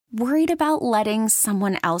Worried about letting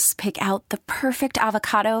someone else pick out the perfect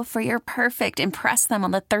avocado for your perfect impress them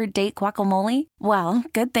on the third date guacamole? Well,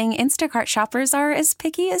 good thing Instacart shoppers are as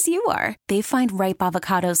picky as you are. They find ripe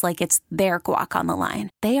avocados like it's their guac on the line.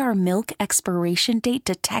 They are milk expiration date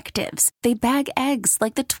detectives. They bag eggs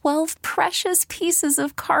like the 12 precious pieces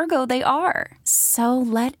of cargo they are. So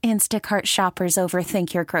let Instacart shoppers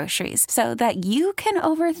overthink your groceries so that you can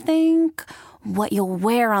overthink what you'll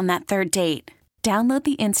wear on that third date. Download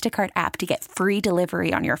the Instacart app to get free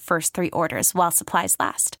delivery on your first 3 orders while supplies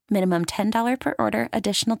last. Minimum $10 per order.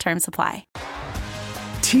 Additional terms apply.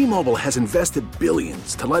 T-Mobile has invested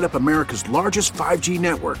billions to light up America's largest 5G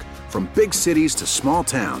network, from big cities to small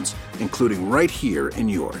towns, including right here in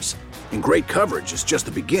yours. And great coverage is just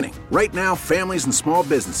the beginning. Right now, families and small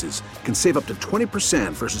businesses can save up to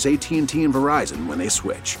 20% versus AT&T and Verizon when they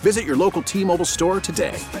switch. Visit your local T-Mobile store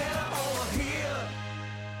today.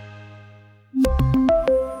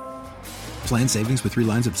 Plan savings with 3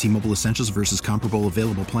 lines of T-Mobile Essentials versus comparable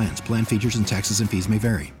available plans. Plan features and taxes and fees may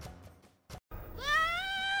vary.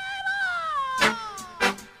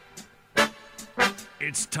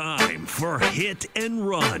 It's time for Hit and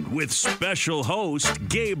Run with special host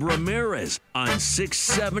Gabe Ramirez on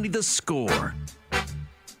 670 The Score.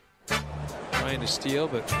 Trying to steal,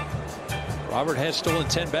 but Robert has stolen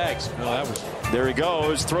 10 bags. No, that was... There he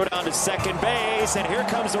goes. Throw down to second base, and here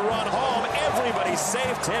comes the run home. Everybody's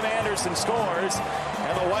safe. Tim Anderson scores,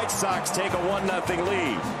 and the White Sox take a 1-0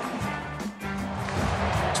 lead.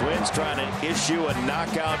 Twins trying to issue a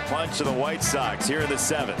knockout punch to the White Sox here in the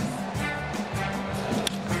 7th.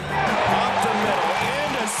 Up the middle,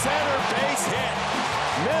 into center, base hit.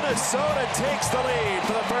 Minnesota takes the lead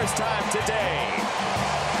for the first time today.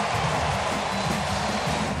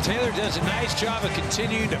 Taylor does a nice job of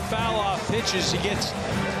continuing to foul off pitches. He gets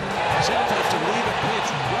Center to leave a pitch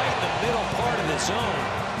right in the middle part of the zone.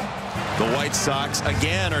 The White Sox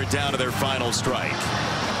again are down to their final strike.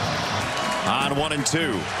 On 1-2.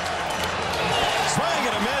 Swing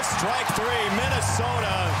and a miss, strike 3.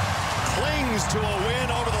 Minnesota clings to a win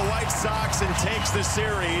over the White Sox and takes the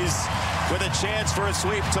series with a chance for a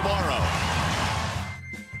sweep tomorrow.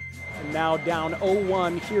 Now down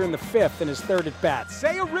 0-1 here in the 5th in his 3rd at bat.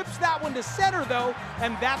 Seiya rips that one to center, though,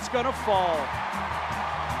 and that's going to fall.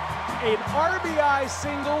 An RBI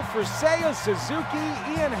single for Seiya Suzuki.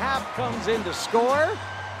 Ian Happ comes in to score.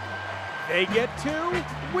 They get 2,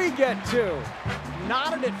 we get 2.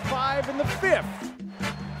 Knotted at 5 in the 5th.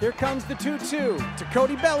 Here comes the 2-2 to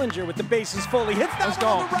Cody Bellinger with the bases full. He hits that one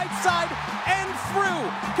on the right side and through.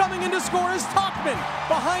 Coming in to score is Tauchman.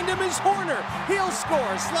 Behind him is Horner. He'll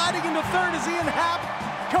score. Sliding into 3rd is Ian Happ.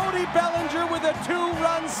 Cody Bellinger with a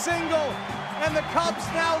 2-run single. And the Cubs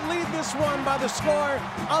now lead this one by the score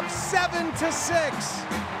of 7-6.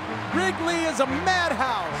 Wrigley is a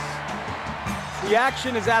madhouse. The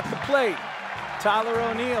action is at the plate. Tyler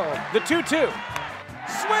O'Neill, the 2-2.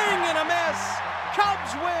 Swing and a miss.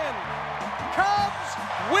 Cubs win. Cubs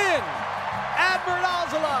win. Adbert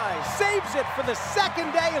Alzolay saves it for the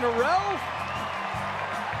 2nd day in a row.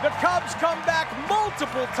 The Cubs come back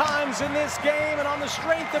multiple times in this game, and on the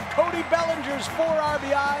strength of Cody Bellinger's 4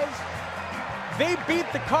 RBIs, they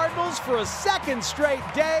beat the Cardinals for a 2nd straight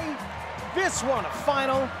day. This one a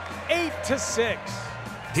final 8-6.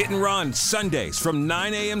 Hit and Run Sundays from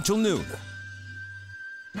 9 a.m. till noon.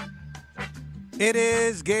 It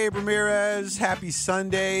is Gabe Ramirez. Happy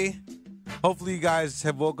Sunday. Hopefully you guys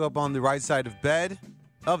have woke up on the right side of the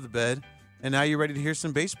bed, and now you're ready to hear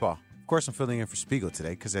some baseball. Of course, I'm filling in for Spiegel today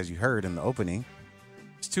because, as you heard in the opening,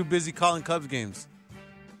 he's too busy calling Cubs games.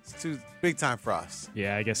 It's too big time for us.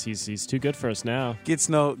 Yeah, I guess he's too good for us now. Gets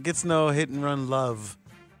no hit and run love.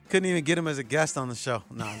 Couldn't even get him as a guest on the show.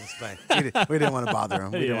 No, I'm just playing. We didn't want to bother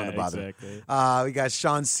him. We got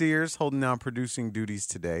Sean Sears holding down producing duties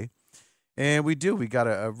today. And we got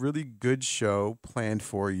a really good show planned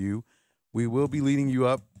for you. We will be leading you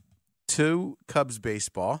up to Cubs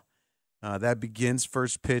baseball. That begins.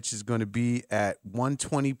 First pitch is going to be at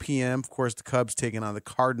 1:20 p.m. Of course, the Cubs taking on the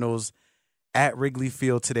Cardinals at Wrigley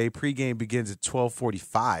Field today. Pregame begins at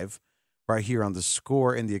 12:45 right here on The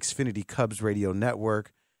Score in the Xfinity Cubs radio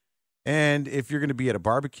network. And if you're going to be at a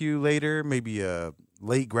barbecue later, maybe a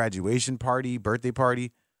late graduation party, birthday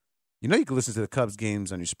party, you can listen to the Cubs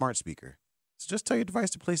games on your smart speaker. So just tell your device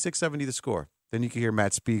to play 670 The Score. Then you can hear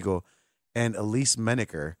Matt Spiegel and Elise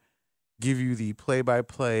Menaker give you the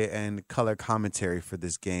play-by-play and color commentary for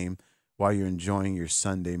this game while you're enjoying your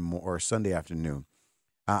Sunday afternoon.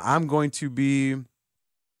 This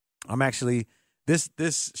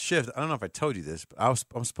shift, I don't know if I told you this, but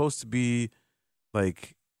I'm supposed to be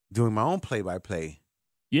like doing my own play-by-play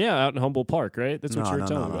Yeah, out in Humboldt Park, right? That's what you were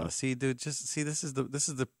telling me about. See, dude, this is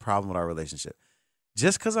the problem with our relationship.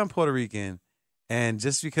 Just because I'm Puerto Rican, and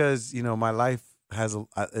just because my life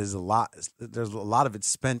there's a lot of it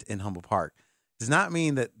spent in Humboldt Park, does not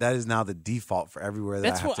mean that is now the default for everywhere that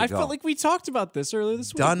I have to go. I felt like we talked about this earlier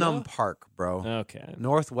this week. Dunham Park, bro. Okay.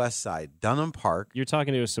 Northwest side, Dunham Park. You're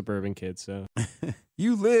talking to a suburban kid, so.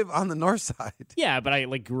 You live on the north side. Yeah, but I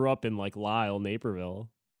grew up in Lyle, Naperville.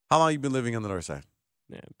 How long you been living on the north side?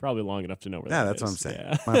 Yeah, probably long enough to know where that is. What I'm saying.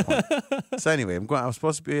 Yeah. My point. So anyway, I was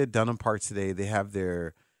supposed to be at Dunham Park today. They have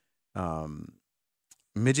their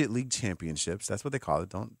midget league championships. That's what they call it.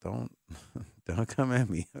 Don't come at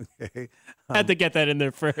me, okay? I had to get that in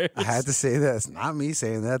there first. I had to say that. It's not me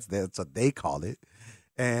saying that. That's what they called it.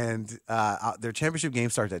 And their championship game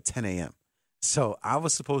starts at 10 a.m. So I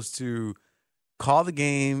was supposed to call the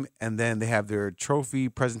game, and then they have their trophy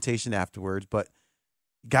presentation afterwards. But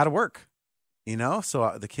you got to work,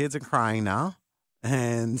 So the kids are crying now,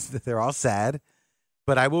 and they're all sad.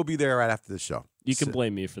 But I will be there right after the show. You can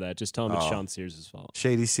blame me for that. Just tell him it's Sean Sears' fault.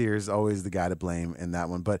 Shady Sears, always the guy to blame in that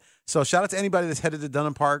one. But so shout out to anybody that's headed to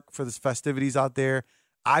Dunham Park for the festivities out there.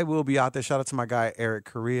 I will be out there. Shout out to my guy, Eric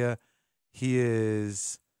Correa. He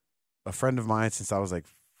is a friend of mine since I was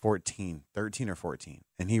 13 or 14.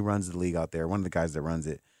 And he runs the league out there, one of the guys that runs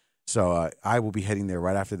it. So I will be heading there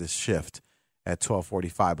right after this shift at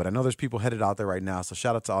 12:45. But I know there's people headed out there right now. So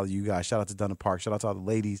shout out to all of you guys. Shout out to Dunham Park. Shout out to all the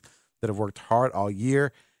ladies that have worked hard all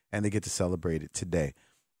year, and they get to celebrate it today.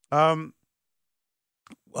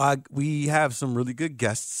 We have some really good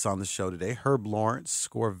guests on the show today. Herb Lawrence,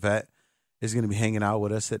 score vet, is going to be hanging out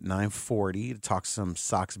with us at 9:40 to talk some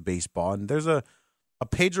Sox baseball. And there's a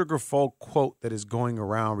Pedro Grifol quote that is going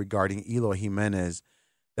around regarding Eloy Jimenez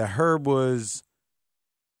that Herb was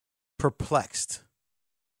perplexed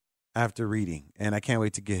after reading. And I can't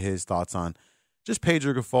wait to get his thoughts on just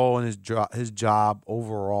Pedro Grifol and his job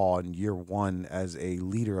overall in year one as a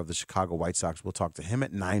leader of the Chicago White Sox. We'll talk to him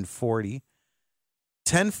at 9:40.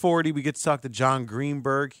 10:40, we get to talk to John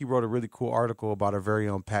Greenberg. He wrote a really cool article about our very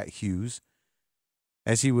own Pat Hughes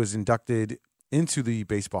as he was inducted into the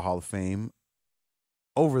Baseball Hall of Fame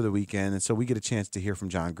over the weekend. And so we get a chance to hear from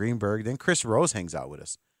John Greenberg. Then Chris Rose hangs out with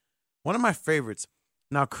us. One of my favorites.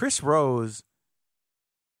 Now, Chris Rose,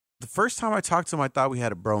 the first time I talked to him, I thought we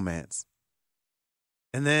had a bromance.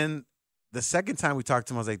 And then the second time we talked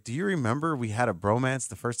to him, I was like, do you remember we had a bromance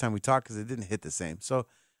the first time we talked? Because it didn't hit the same. So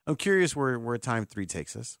I'm curious where time 3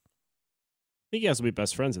 takes us. I think you guys will be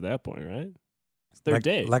best friends at that point, right? It's their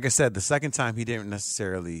date. Like I said, the second time we didn't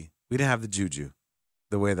have the juju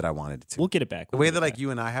the way that I wanted it to. We'll get it back. The way that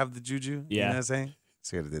you and I have the juju. Yeah. You know what I'm saying?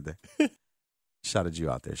 See what I did there? Shouted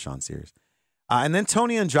you out there, Sean Sears. And then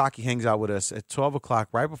Tony Andraki hangs out with us at 12 o'clock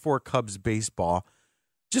right before Cubs baseball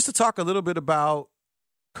just to talk a little bit about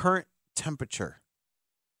current temperature,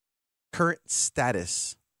 current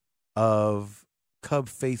status of Cub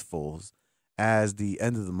faithfuls as the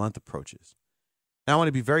end of the month approaches. Now, I want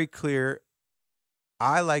to be very clear.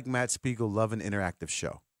 I, like Matt Spiegel, love an interactive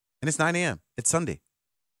show. And it's 9 a.m. It's Sunday.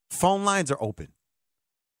 Phone lines are open.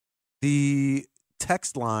 The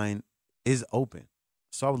text line is open.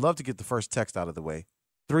 So I would love to get the first text out of the way.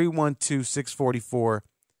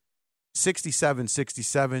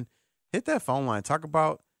 312-644-6767. Hit that phone line. Talk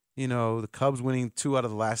about, the Cubs winning 2 out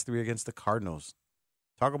of the last 3 against the Cardinals.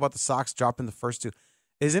 Talk about the Sox dropping the first 2.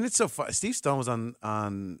 Isn't it so fun? Steve Stone was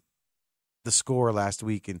on the Score last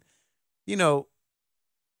week. And,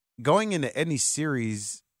 going into any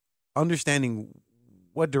series, understanding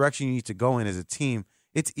what direction you need to go in as a team,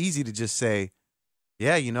 it's easy to just say,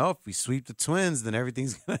 yeah, if we sweep the Twins, then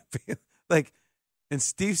everything's going to be like, and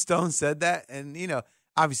Steve Stone said that. And,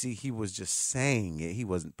 obviously he was just saying it. He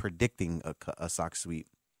wasn't predicting a Sox sweep.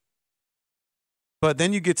 But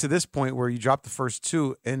then you get to this point where you drop the first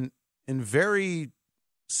 2 in very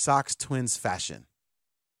Sox-Twins fashion.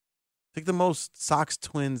 Like the most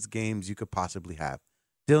Sox-Twins games you could possibly have.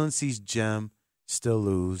 Dylan sees Gem, still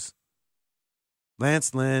lose.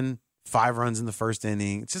 Lance Lynn, 5 runs in the first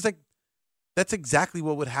inning. It's just like, that's exactly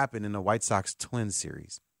what would happen in a White Sox-Twins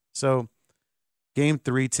series. So, game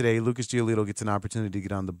 3 today, Lucas Giolito gets an opportunity to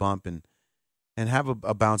get on the bump and have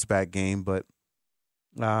a bounce-back game. But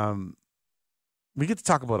we get to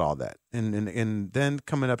talk about all that. And then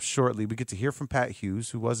coming up shortly, we get to hear from Pat Hughes,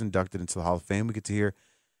 who was inducted into the Hall of Fame. We get to hear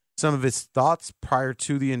some of his thoughts prior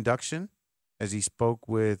to the induction as he spoke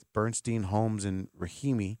with Bernstein, Holmes, and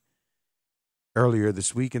Rahimi earlier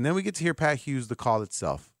this week. And then we get to hear Pat Hughes, the call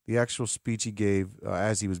itself, the actual speech he gave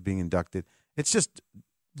as he was being inducted. It's just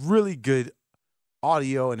really good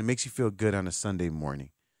audio, and it makes you feel good on a Sunday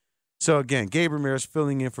morning. So, again, Gabe Ramirez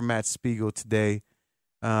filling in for Matt Spiegel today.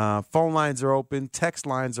 Phone lines are open. Text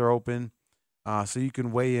lines are open. So you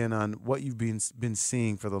can weigh in on what you've been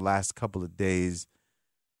seeing for the last couple of days.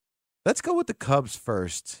 Let's go with the Cubs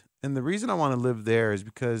first. And the reason I want to live there is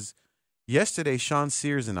because yesterday, Sean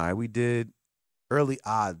Sears and I, we did early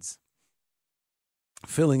odds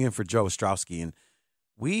filling in for Joe Ostrowski. And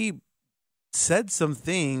we said some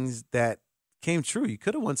things that came true. You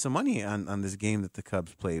could have won some money on this game that the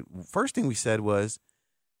Cubs played. First thing we said was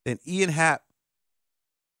that Ian Happ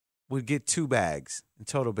would get 2 bags in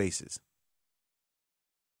total bases.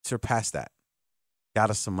 Surpassed that. Got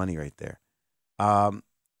us some money right there.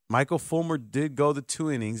 Michael Fulmer did go the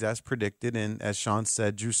 2 innings as predicted, and as Sean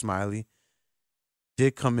said, Drew Smyly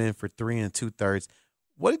did come in for 3 2/3.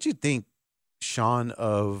 What did you think, Sean,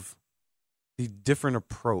 of the different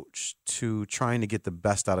approach to trying to get the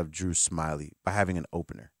best out of Drew Smyly by having an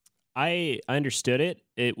opener? I understood it.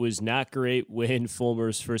 It was not great when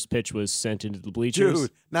Fulmer's first pitch was sent into the bleachers.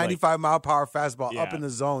 Dude, 95-mile-per-hour fastball up in the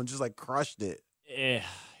zone, just like crushed it.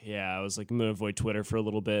 Yeah, I was like, I'm going to avoid Twitter for a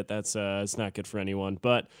little bit. That's it's not good for anyone.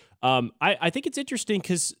 But I think it's interesting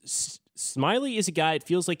because Smyly is a guy, it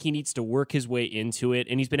feels like he needs to work his way into it,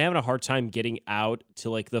 and he's been having a hard time getting out to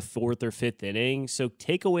like the 4th or 5th inning. So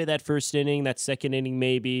take away that first inning, that second inning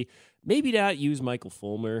maybe not use Michael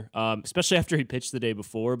Fulmer, especially after he pitched the day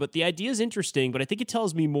before. But the idea is interesting, but I think it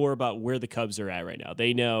tells me more about where the Cubs are at right now.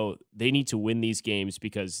 They know they need to win these games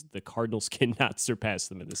because the Cardinals cannot surpass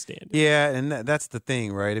them in the standings. Yeah, and that's the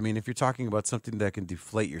thing, right? I mean, if you're talking about something that can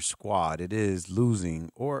deflate your squad, it is losing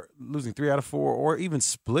 3 out of 4 or even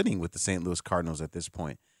splitting with the St. Louis Cardinals at this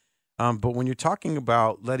point. But when you're talking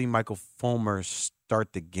about letting Michael Fulmer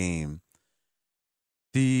start the game,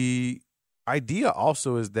 the idea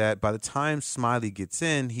also is that by the time Smyly gets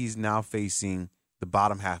in, he's now facing the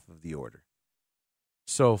bottom half of the order.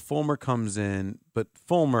 So Fulmer comes in, but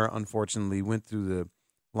Fulmer, unfortunately, went through the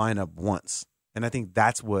lineup once. And I think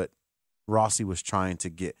that's what Rossi was trying to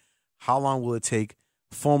get. How long will it take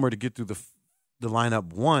Fulmer to get through the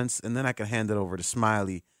lineup once, and then I can hand it over to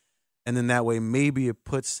Smyly? And then that way maybe it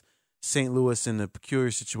puts St. Louis in a peculiar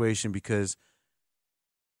situation because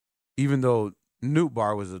even though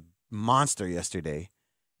Nootbaar was a monster yesterday,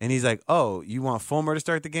 and he's like, oh, you want Fulmer to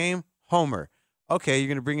start the game? Homer. Okay, you're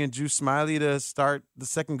going to bring in Drew Smyly to start the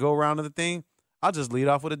second go-round of the thing? I'll just lead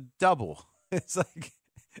off with a double. It's like,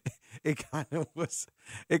 it kind of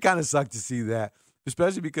sucked to see that,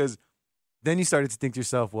 especially because then you started to think to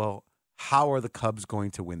yourself, well, how are the Cubs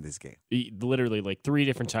going to win this game? Literally like 3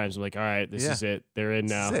 different times. I'm like, all right, this is it. They're in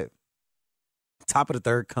now. This is it. Top of the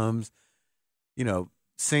third comes,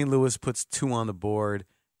 St. Louis puts 2 on the board.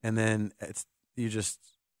 And then you're just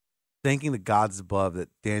thanking the gods above that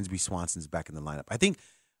Dansby Swanson's back in the lineup. I think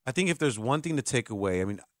if there's one thing to take away, I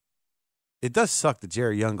mean, it does suck that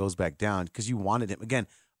Jerry Young goes back down because you wanted him. Again,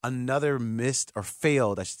 another missed or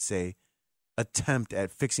failed, I should say, attempt at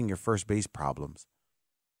fixing your first base problems.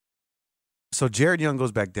 So Jared Young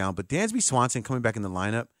goes back down, but Dansby Swanson coming back in the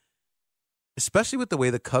lineup, especially with the way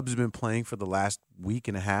the Cubs have been playing for the last week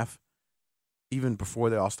and a half, even before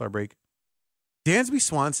the All-Star break, Dansby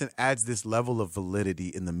Swanson adds this level of validity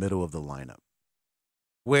in the middle of the lineup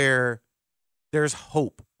where there's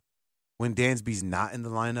hope when Dansby's not in the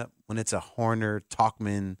lineup, when it's a Horner,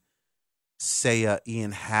 Tauchman, Seiya,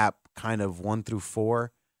 Ian Happ kind of 1 through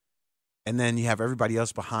 4, and then you have everybody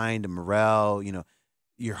else behind, and Morel,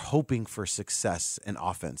 you're hoping for success and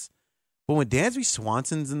offense. But when Dansby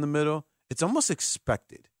Swanson's in the middle, it's almost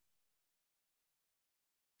expected.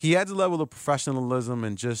 He adds a level of professionalism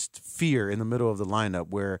and just fear in the middle of the lineup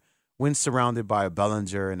where when surrounded by a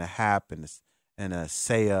Bellinger and a Happ and a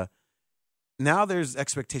Seiya, now there's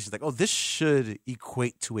expectations like, oh, this should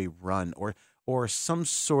equate to a run or some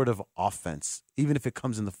sort of offense, even if it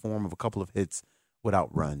comes in the form of a couple of hits without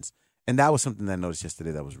runs. And that was something that I noticed yesterday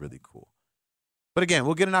that was really cool. But again,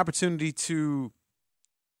 we'll get an opportunity to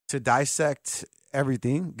dissect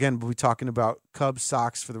everything. Again, we'll be talking about Cubs,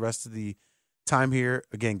 Sox for the rest of the time here.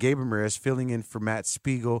 Again, Gabe Ramirez filling in for Matt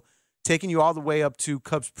Spiegel, taking you all the way up to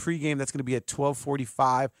Cubs pregame. That's going to be at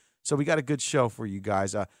 12:45. So we got a good show for you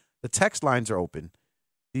guys. The text lines are open.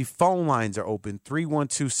 The phone lines are open,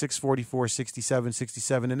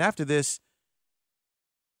 312-644-6767. And after this,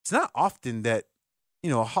 it's not often that,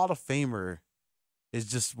 a Hall of Famer is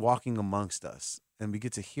just walking amongst us, and we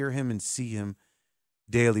get to hear him and see him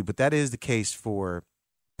daily. But that is the case for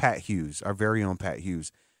Pat Hughes, our very own Pat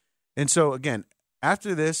Hughes. And so, again,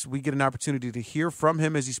 after this, we get an opportunity to hear from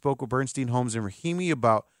him as he spoke with Bernstein, Holmes, and Rahimi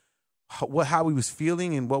about how he was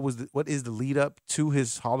feeling and what is the lead up to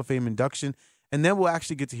his Hall of Fame induction. And then we'll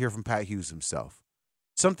actually get to hear from Pat Hughes himself.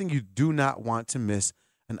 Something you do not want to miss,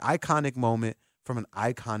 an iconic moment from an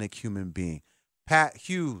iconic human being. Pat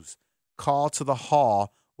Hughes, Call to the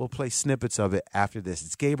Hall. We'll play snippets of it after this.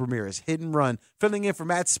 It's Gabe Ramirez, Hit and Run, filling in for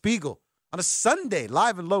Matt Spiegel on a Sunday,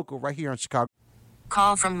 live and local, right here on Chicago.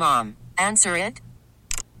 Call from mom. Answer it.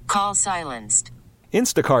 Call silenced.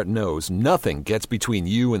 Instacart knows nothing gets between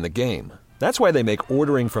you and the game. That's why they make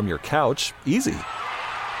ordering from your couch easy.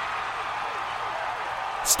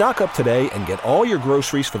 Stock up today and get all your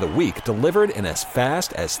groceries for the week delivered in as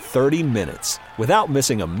fast as 30 minutes without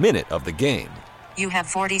missing a minute of the game. You have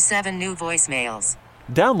 47 new voicemails.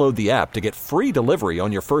 Download the app to get free delivery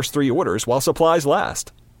on your first 3 orders while supplies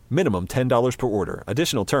last. Minimum $10 per order.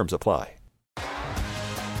 Additional terms apply.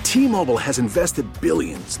 T-Mobile has invested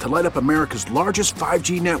billions to light up America's largest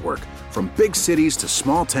 5G network, from big cities to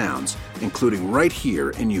small towns, including right here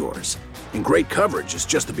in yours. And great coverage is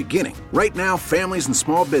just the beginning. Right now, families and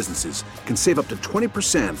small businesses can save up to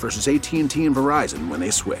 20% versus AT&T and Verizon when they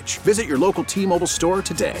switch. Visit your local T-Mobile store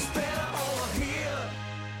today.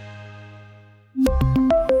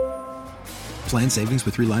 Plan savings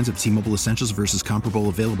with 3 lines of T-Mobile Essentials versus comparable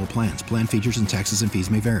available plans. Plan features and taxes and fees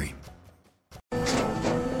may vary.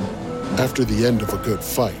 After the end of a good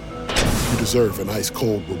fight, you deserve an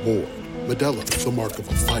ice-cold reward. Modelo is the mark of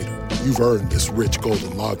a fighter. You've earned this rich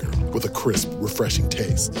golden lager with a crisp, refreshing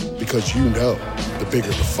taste. Because you know, the bigger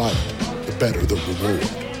the fight, the better the reward.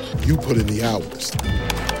 You put in the hours,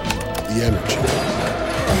 the energy,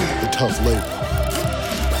 the tough labor.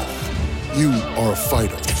 You are a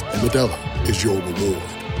fighter, and Modelo is your reward.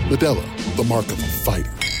 Modelo, the mark of a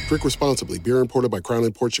fighter. Drink responsibly. Beer imported by Crown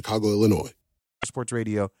Imports, Chicago, Illinois. Sports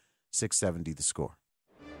Radio 670 The Score.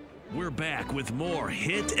 We're back with more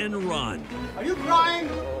Hit and Run. Are you crying?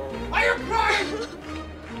 Are you crying?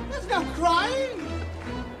 There's no crying.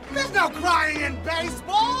 There's no crying in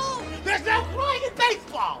baseball. There's no crying in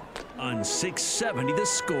baseball. On 670 The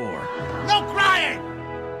Score. No crying.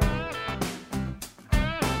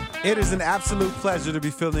 It is an absolute pleasure to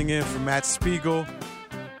be filling in for Matt Spiegel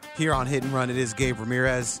here on Hit and Run. It is Gabe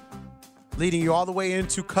Ramirez leading you all the way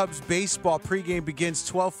into Cubs baseball. Pregame begins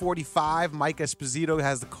 12:45. Mike Esposito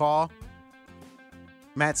has the call.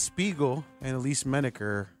 Matt Spiegel and Elise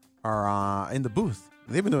Menaker are in the booth.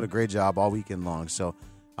 They've been doing a great job all weekend long, so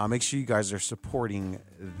make sure you guys are supporting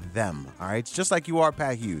them, all right? It's just like you are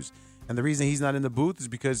Pat Hughes. And the reason he's not in the booth is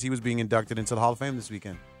because he was being inducted into the Hall of Fame this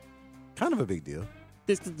weekend. Kind of a big deal.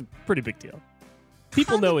 This is a pretty big deal.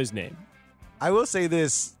 People know his name. I will say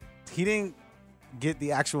this. He didn't get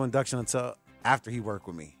the actual induction until after he worked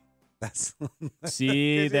with me. He's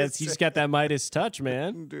got that Midas touch,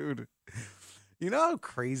 man. Dude. You know how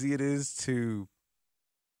crazy it is to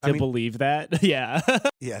believe that? Yeah.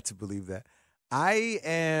 Yeah, to believe that.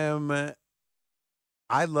 I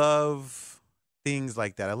love things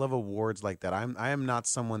like that. I love awards like that. I am not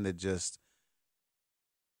someone that just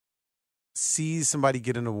sees somebody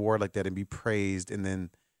get an award like that and be praised and then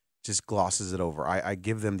just glosses it over. I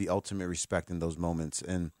give them the ultimate respect in those moments.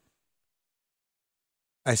 And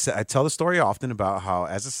I tell the story often about how,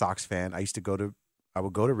 as a Sox fan, I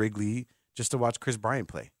would go to Wrigley just to watch Chris Bryant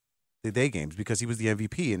play the day games because he was the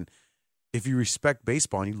MVP. And if you respect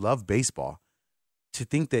baseball and you love baseball, to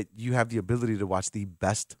think that you have the ability to watch the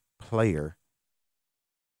best player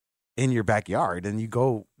in your backyard, and you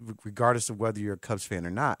go regardless of whether you're a Cubs fan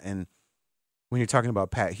or not. And when you're talking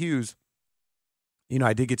about Pat Hughes, you know,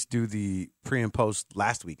 I did get to do the pre and post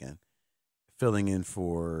last weekend, filling in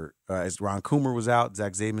for, as Ron Coomer was out,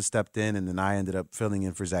 Zach Zaidman stepped in, and then I ended up filling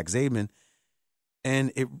in for Zach Zaidman.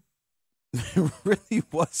 And it really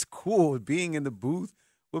was cool being in the booth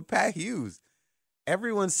with Pat Hughes.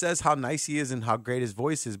 Everyone says how nice he is and how great his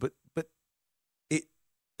voice is, but it,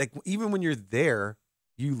 like, even when you're there,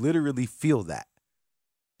 you literally feel that.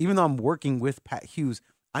 Even though I'm working with Pat Hughes,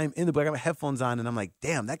 I'm in the booth, I got my headphones on, and I'm like,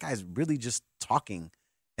 damn, that guy's really just talking,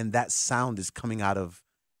 and that sound is coming out of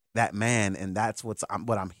that man, and that's what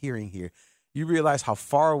I'm hearing here. You realize how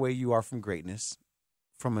far away you are from greatness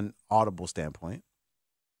from an audible standpoint.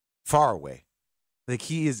 Far away. Like,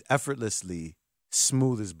 he is effortlessly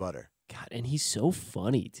smooth as butter. God, and he's so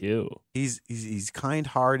funny too. He's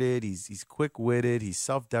kind-hearted, he's quick-witted, he's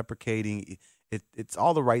self-deprecating. It's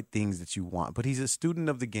all the right things that you want, but he's a student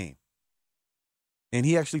of the game. And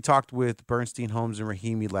he actually talked with Bernstein, Holmes, and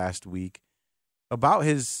Rahimi last week about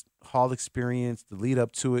his Hall experience, the lead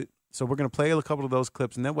up to it. So we're going to play a couple of those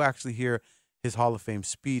clips, and then we'll actually hear his Hall of Fame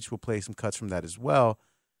speech. We'll play some cuts from that as well.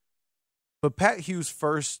 But Pat Hughes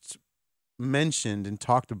first mentioned and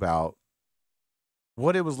talked about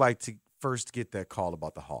what it was like to first get that call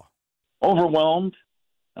about the Hall. Overwhelmed,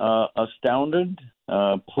 astounded,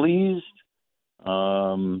 pleased,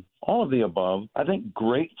 all of the above. I think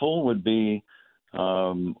grateful would be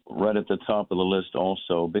right at the top of the list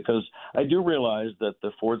also, because I do realize that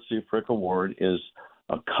the Ford C. Frick Award is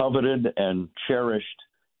a coveted and cherished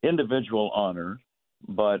individual honor,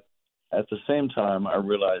 but at the same time, I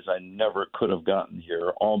realize I never could have gotten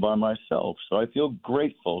here all by myself. So I feel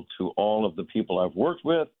grateful to all of the people I've worked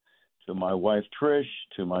with, to my wife, Trish,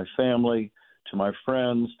 to my family, to my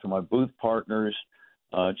friends, to my booth partners,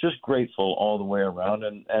 just grateful all the way around.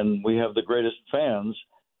 And we have the greatest fans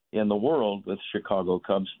in the world with Chicago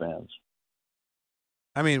Cubs fans.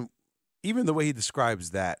 I mean, even the way he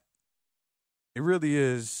describes that, it really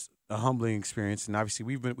is a humbling experience. And obviously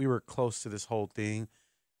we were close to this whole thing.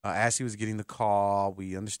 As he was getting the call,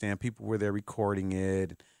 we understand people were there recording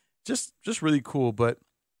it. Just really cool. But,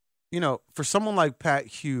 for someone like Pat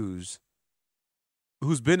Hughes,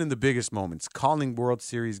 who's been in the biggest moments, calling World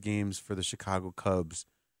Series games for the Chicago Cubs,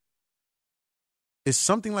 is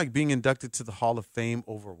something like being inducted to the Hall of Fame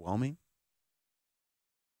overwhelming?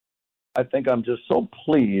 I think I'm just so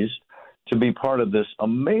pleased to be part of this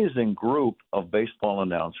amazing group of baseball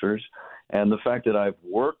announcers, and the fact that I've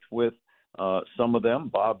worked with some of them,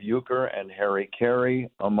 Bob Uecker and Harry Carey,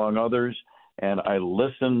 among others, and I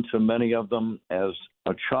listened to many of them as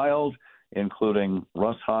a child, including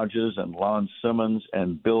Russ Hodges and Lon Simmons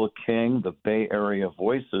and Bill King, the Bay Area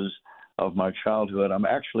voices of my childhood. I'm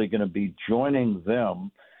actually going to be joining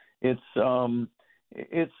them. It's a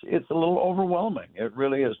little overwhelming. It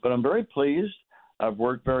really is, but I'm very pleased. I've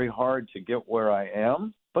worked very hard to get where I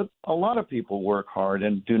am, but a lot of people work hard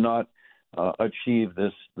and do not achieve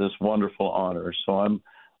this wonderful honor. So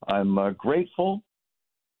I'm grateful.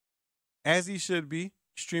 As he should be,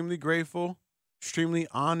 extremely grateful, extremely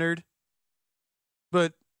honored.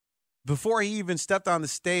 But before he even stepped on the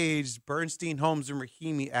stage, Bernstein, Holmes, and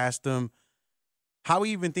Rahimi asked him how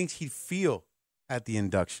he even thinks he'd feel at the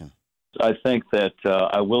induction. I think that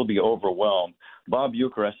I will be overwhelmed. Bob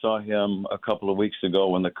Uecker, I saw him a couple of weeks ago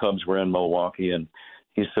when the Cubs were in Milwaukee, and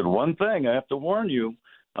he said, one thing, I have to warn you,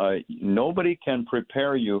 nobody can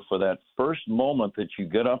prepare you for that first moment that you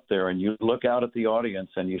get up there and you look out at the audience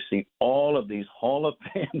and you see all of these Hall of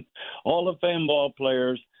Fame ball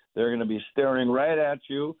players. They're going to be staring right at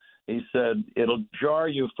you. He said it'll jar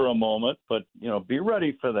you for a moment, but be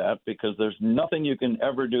ready for that, because there's nothing you can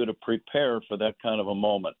ever do to prepare for that kind of a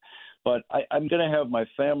moment. But I'm going to have my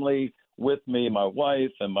family with me, my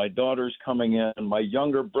wife and my daughters coming in, my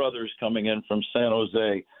younger brothers coming in from San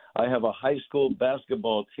Jose. I have a high school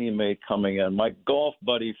basketball teammate coming in. My golf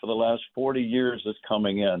buddy for the last 40 years is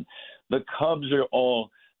coming in. The Cubs are all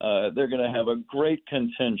they're going to have a great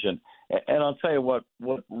contingent. And I'll tell you what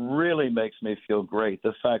really makes me feel great,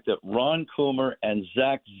 the fact that Ron Coomer and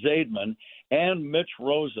Zach Zaidman and Mitch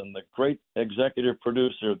Rosen, the great executive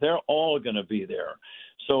producer, they're all going to be there.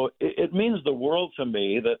 So it means the world to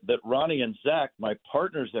me that Ronnie and Zach, my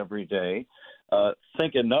partners every day,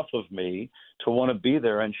 think enough of me to want to be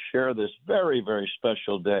there and share this very, very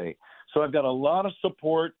special day. So I've got a lot of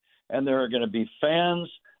support, and there are going to be fans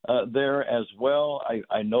there as well.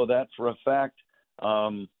 I know that for a fact.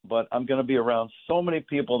 But I'm going to be around so many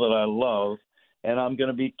people that I love, and I'm going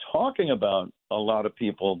to be talking about a lot of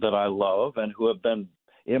people that I love and who have been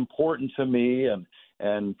important to me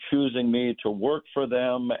and choosing me to work for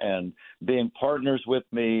them and being partners with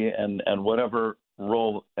me and whatever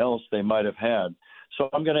role else they might have had. So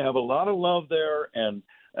I'm going to have a lot of love there, and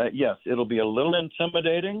yes, it'll be a little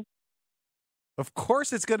intimidating. Of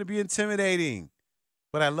course it's going to be intimidating,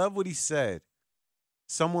 but I love what he said.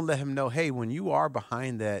 Someone let him know, hey, when you are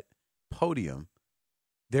behind that podium,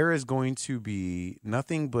 there is going to be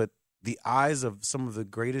nothing but the eyes of some of the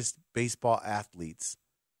greatest baseball athletes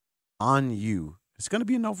on you. It's going to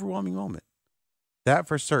be an overwhelming moment. That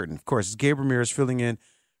for certain. Of course, it's Gabe Ramirez filling in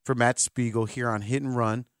for Matt Spiegel here on Hit and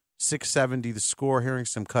Run, 670 The Score, hearing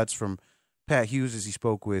some cuts from Pat Hughes as he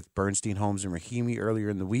spoke with Bernstein, Holmes, and Rahimi earlier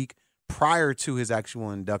in the week prior to his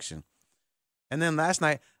actual induction. And then last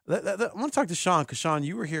night, I want to talk to Sean, because Sean,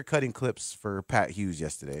 you were here cutting clips for Pat Hughes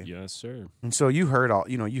yesterday. Yes, sir. And so you heard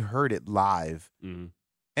you heard it live. Mm-hmm.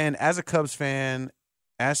 And as a Cubs fan,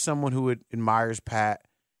 as someone who admires Pat,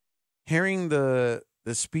 hearing the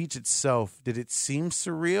speech itself, did it seem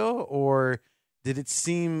surreal, or did it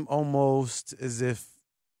seem almost as if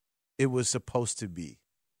it was supposed to be?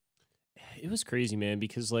 It was crazy, man,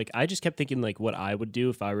 because I just kept thinking what I would do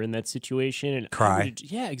if I were in that situation and cry.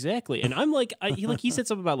 Yeah, exactly. And I'm he said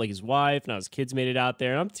something about his wife and how his kids made it out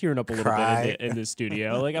there. And I'm tearing up a little bit in the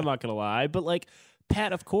studio. I'm not gonna lie, but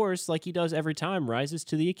Pat, of course, he does every time, rises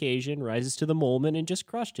to the occasion, rises to the moment, and just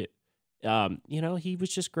crushed it. He was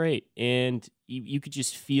just great, and you could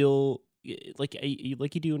just feel like you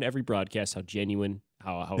do in every broadcast how genuine,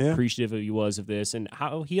 how appreciative he was of this and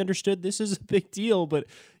how he understood this is a big deal. But,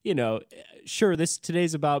 sure,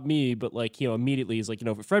 today's about me, but immediately he's like,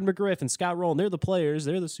 Fred McGriff and Scott Rowland, they're the players,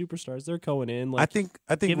 they're the superstars, they're going in. I think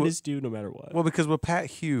giving his due no matter what. Well, because with Pat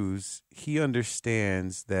Hughes, he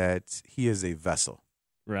understands that he is a vessel.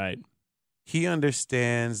 Right. He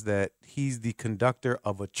understands that he's the conductor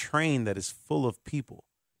of a train that is full of people.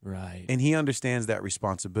 Right. And he understands that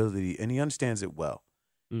responsibility, and he understands it well.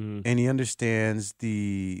 Mm-hmm. And he understands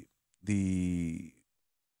the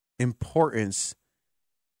importance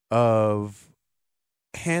of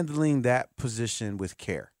handling that position with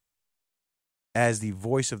care as the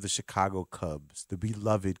voice of the Chicago Cubs, the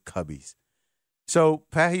beloved Cubbies. So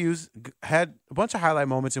Pat Hughes had a bunch of highlight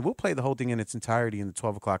moments, and we'll play the whole thing in its entirety in the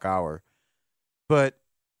 12 o'clock hour. But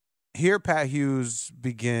here Pat Hughes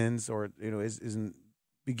begins, or is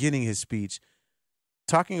beginning his speech,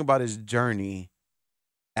 talking about his journey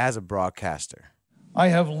as a broadcaster. I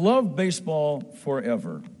have loved baseball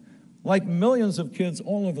forever. Like millions of kids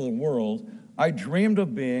all over the world, I dreamed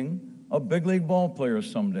of being a big league ball player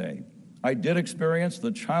someday. I did experience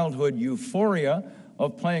the childhood euphoria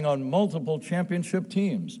of playing on multiple championship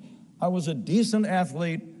teams. I was a decent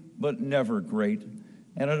athlete, but never great.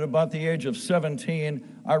 And at about the age of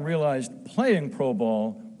 17, I realized playing pro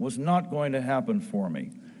ball was not going to happen for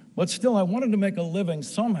me. But still, I wanted to make a living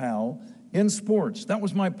somehow in sports. That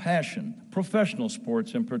was my passion, professional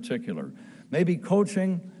sports in particular. Maybe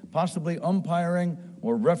coaching, possibly umpiring,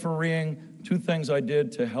 or refereeing, two things I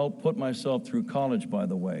did to help put myself through college, by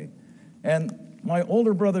the way. And my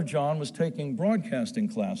older brother John was taking broadcasting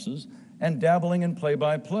classes and dabbling in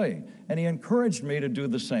play-by-play, and he encouraged me to do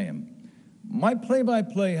the same. My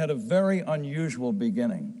play-by-play had a very unusual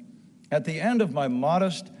beginning. At the end of my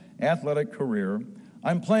modest athletic career,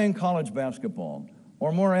 I'm playing college basketball,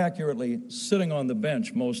 or more accurately, sitting on the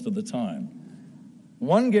bench most of the time.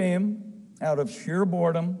 One game, out of sheer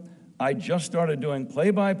boredom, I just started doing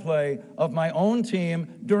play-by-play of my own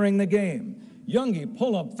team during the game. Youngie,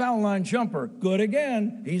 pull-up, foul line jumper, good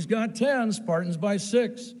again. He's got 10, Spartans by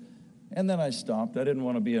 6. And then I stopped. I didn't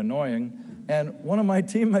want to be annoying. And one of my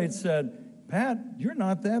teammates said, Pat, you're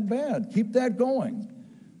not that bad. Keep that going.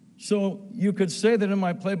 So you could say that in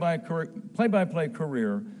my play-by-play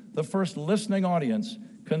career, the first listening audience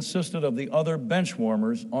consisted of the other bench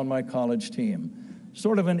warmers on my college team.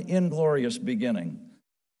 Sort of an inglorious beginning.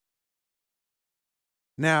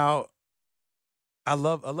 Now, I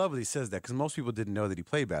love what he says that, because most people didn't know that he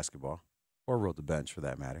played basketball, or rode the bench for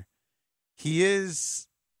that matter. He is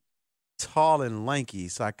tall and lanky,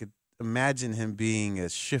 so I could imagine him being a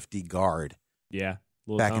shifty guard. Yeah,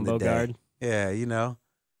 little back in the day. Guard. Yeah,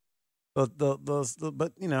 but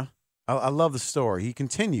I love the story. He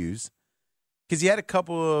continues because he had a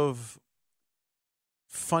couple of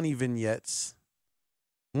funny vignettes.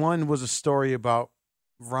 One was a story about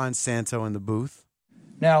Ron Santo in the booth.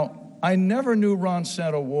 Now, I never knew Ron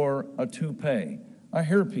Santo wore a toupee, a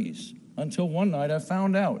hairpiece, until one night I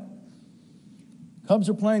found out. Cubs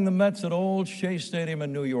are playing the Mets at Old Shea Stadium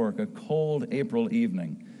in New York, a cold April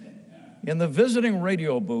evening. In the visiting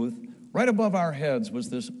radio booth, right above our heads was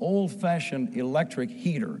this old-fashioned electric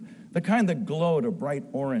heater, the kind that glowed a bright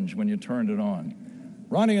orange when you turned it on.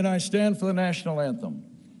 Ronnie and I stand for the national anthem.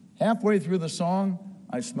 Halfway through the song,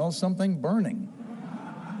 I smell something burning.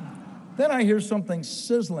 Then I hear something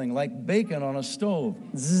sizzling like bacon on a stove.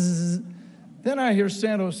 Zzz. Then I hear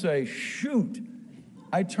Santos say, shoot.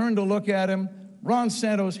 I turn to look at him. Ron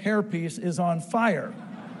Santos' hairpiece is on fire.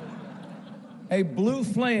 A blue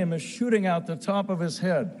flame is shooting out the top of his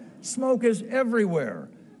head. Smoke is everywhere.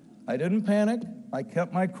 I didn't panic. I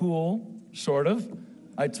kept my cool, sort of.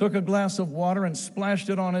 I took a glass of water and splashed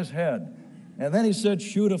it on his head. And then he said,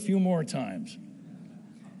 shoot a few more times.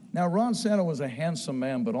 Now, Ron Santo was a handsome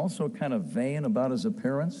man, but also kind of vain about his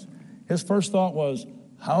appearance. His first thought was,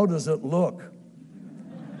 how does it look?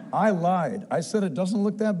 I lied. I said it doesn't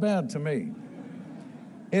look that bad to me.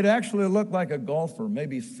 It actually looked like a golfer,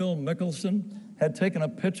 maybe Phil Mickelson, had taken a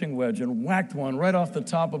pitching wedge and whacked one right off the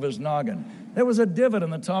top of his noggin. There was a divot in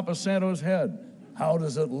the top of Santo's head. How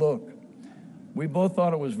does it look? We both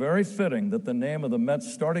thought it was very fitting that the name of the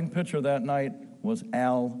Mets starting pitcher that night was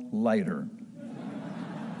Al Leiter.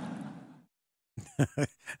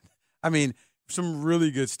 I mean, some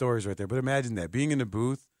really good stories right there. But imagine that, being in the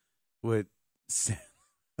booth with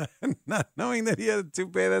not knowing that he had a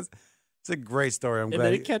toupee. It's a great story. I'm glad.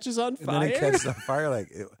 Then it catches on fire. And then it catches on fire. Like,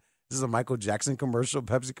 this is a Michael Jackson commercial,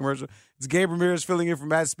 Pepsi commercial. It's Gabe Ramirez filling in for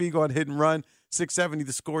Matt Spiegel on Hit and Run. 670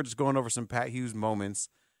 The Score, just going over some Pat Hughes moments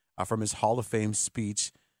from his Hall of Fame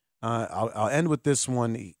speech. I'll end with this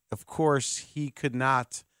one. Of course, he could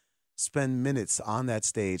not spend minutes on that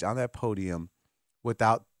stage, on that podium,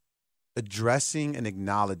 without addressing and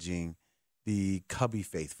acknowledging the Cubby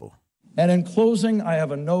faithful. And in closing, I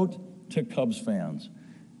have a note to Cubs fans.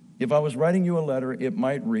 If I was writing you a letter, it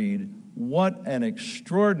might read, "What an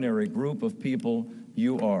extraordinary group of people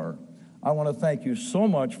you are." I want to thank you so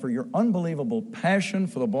much for your unbelievable passion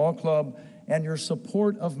for the ball club and your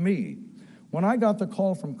support of me. When I got the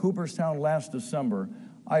call from Cooperstown last December,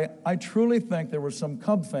 I truly think there were some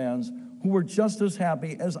Cub fans who were just as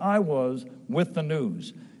happy as I was with the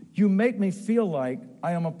news. You make me feel like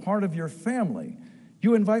I am a part of your family.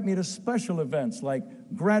 You invite me to special events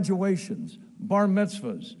like graduations, bar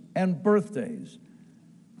mitzvahs, and birthdays.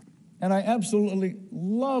 And I absolutely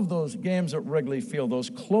love those games at Wrigley Field, those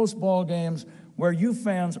close ball games where you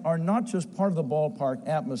fans are not just part of the ballpark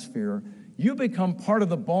atmosphere, you become part of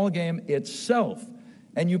the ball game itself,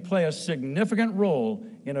 and you play a significant role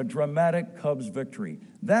in a dramatic Cubs victory.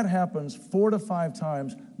 That happens 4 to 5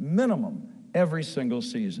 times minimum every single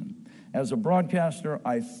season. As a broadcaster,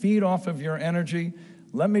 I feed off of your energy.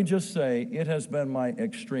 Let me just say, it has been my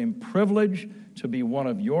extreme privilege to be one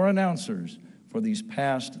of your announcers for these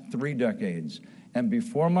past 3 decades. And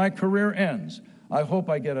before my career ends, I hope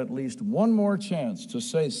I get at least one more chance to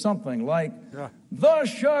say something like, "The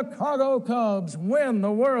Chicago Cubs win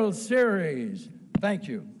the World Series." Thank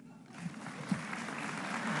you.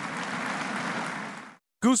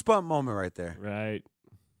 Goosebump moment right there. Right.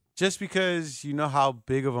 Just because you know how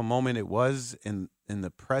big of a moment it was in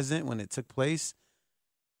the present when it took place,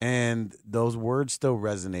 and those words still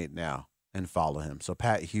resonate now and follow him. So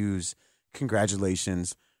Pat Hughes,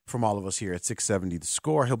 congratulations from all of us here at 670 The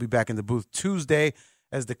Score. He'll be back in the booth Tuesday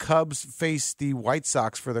as the Cubs face the White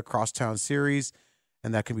Sox for their Crosstown Series,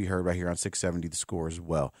 and that can be heard right here on 670 The Score as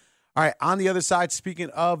well. All right, on the other side, speaking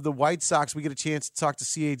of the White Sox, we get a chance to talk to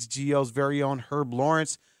CHGO's very own Herb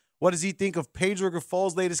Lawrence. What does he think of Pedro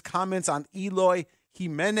Grifol's latest comments on Eloy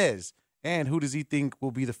Jimenez? And who does he think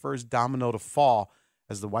will be the first domino to fall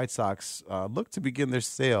as the White Sox look to begin their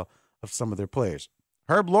sale of some of their players?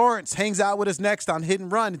 Herb Lawrence hangs out with us next on Hit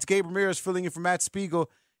and Run. It's Gabe Ramirez filling in for Matt Spiegel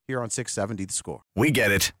here on 670 The Score. We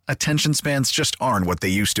get it. Attention spans just aren't what they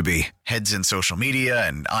used to be. Heads in social media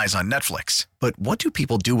and eyes on Netflix. But what do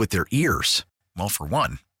people do with their ears? Well, for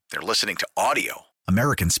one, they're listening to audio.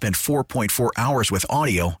 Americans spend 4.4 hours with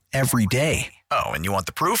audio every day. Oh, and you want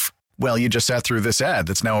the proof? Well, you just sat through this ad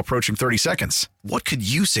that's now approaching 30 seconds. What could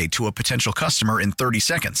you say to a potential customer in 30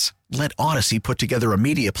 seconds? Let Odyssey put together a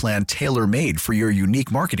media plan tailor-made for your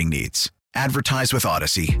unique marketing needs. Advertise with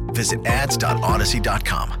Odyssey. Visit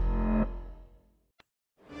ads.odyssey.com.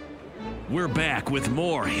 We're back with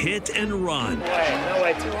more Hit and Run. No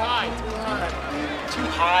way, too high. Too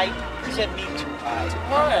high? You said me too high. Too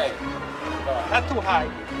high. Not too high,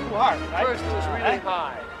 too hard. Right? First it was really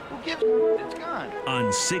high. Who gives a It's gone.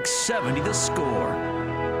 On 670 The Score.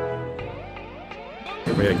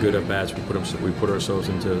 We had good at-bats. We put ourselves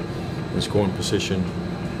into scoring position.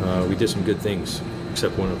 We did some good things,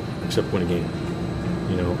 except win a game.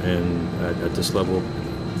 You know, and at this level,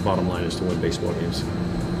 bottom line is to win baseball games.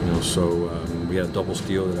 You know, so we had a double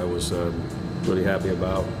steal that I was really happy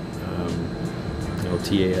about. You know,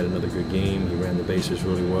 TA had another good game. He ran the bases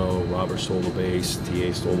really well. Robert stole the base.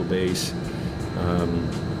 TA stole the base.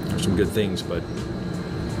 There's some good things, but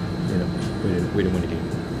you know, we didn't win the game.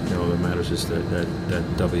 You know, what matters is that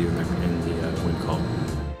W in the win column.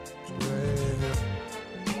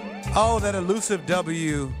 Oh, that elusive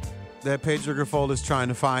W that Pedro Grifol is trying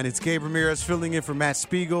to find. It's Gabe Ramirez filling in for Matt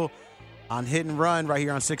Spiegel on Hit and Run right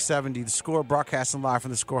here on 670 The Score, broadcasting live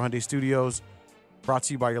from the Score Hyundai Studios, brought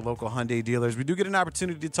to you by your local Hyundai dealers. We do get an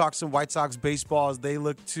opportunity to talk some White Sox baseball as they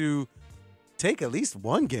look to take at least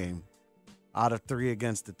one game out of 3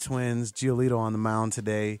 against the Twins. Giolito on the mound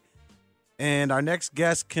today. And our next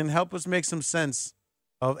guest can help us make some sense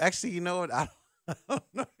of, actually, you know what? I don't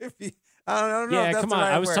know if he... I don't know. Yeah, if that's come on. the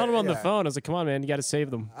right I was word. telling him on the phone. I was like, come on, man. You got to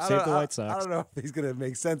save them. Save the White Sox. I don't know if he's going to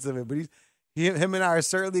make sense of it, but him and I are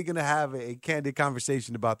certainly going to have a candid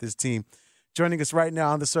conversation about this team. Joining us right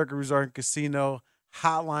now on the Circuit Resort and Casino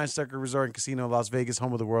Hotline, Circuit Resort and Casino Las Vegas,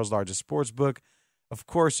 home of the world's largest sports book. Of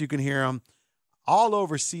course, you can hear him all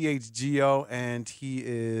over CHGO, and he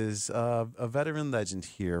is a veteran legend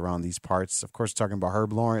here around these parts. Of course, talking about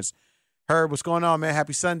Herb Lawrence. Herb, what's going on, man?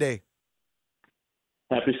 Happy Sunday.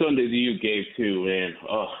 Happy Sunday to you, Gabe, too, man.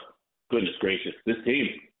 Oh, goodness gracious. This team.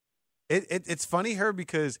 It's funny, Herb,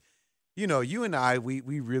 because, you know, you and I,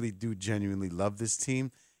 we really do genuinely love this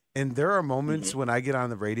team. And there are moments when I get on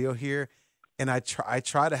the radio here and I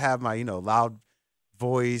try to have my, you know, loud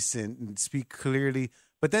voice and speak clearly.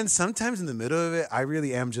 But then sometimes in the middle of it, I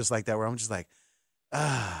really am just like that, where I'm just like,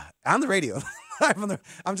 on the radio.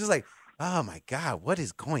 I'm just like, oh my God, what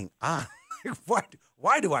is going on?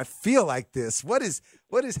 Why do I feel like this? What is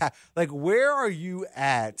like, where are you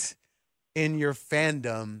at in your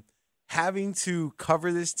fandom having to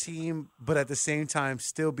cover this team, but at the same time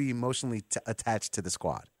still be emotionally attached to the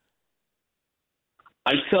squad?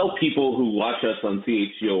 I tell people who watch us on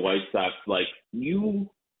CHGO White Sox, like, you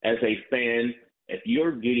as a fan, if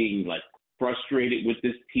you're getting like frustrated with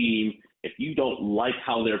this team, if you don't like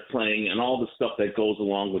how they're playing and all the stuff that goes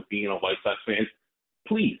along with being a White Sox fan,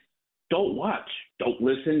 please don't watch, don't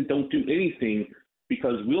listen, don't do anything,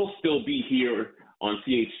 because we'll still be here on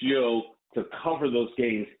CHGO to cover those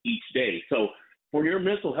games each day. So for your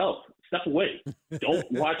mental health, step away.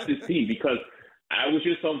 Don't watch this team, because I was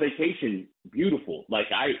just on vacation. Beautiful. Like,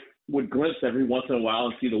 I would glimpse every once in a while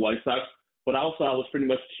and see the White Sox, but also I was pretty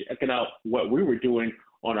much checking out what we were doing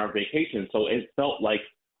on our vacation. So it felt like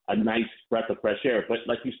a nice breath of fresh air. But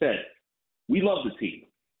like you said, we love the team,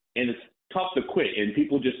 and it's tough to quit. And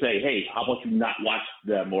people just say, hey, how about you not watch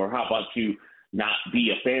them, or how about you not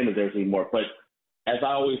be a fan of theirs anymore? But as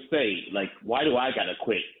I always say, like, why do I got to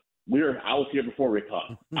quit? I was here before Rick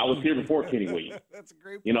Hahn. I was here before Kenny Williams. That's a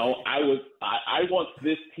great point. You know, I want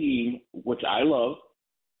this team, which I love,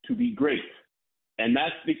 to be great. And I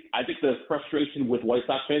think the frustration with White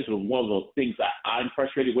Sox fans was one of those things that I'm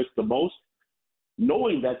frustrated with the most,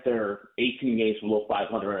 knowing that they're 18 games below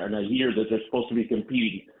 500 and a year that they're supposed to be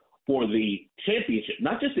competing for the championship,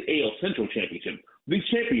 not just the AL Central championship, the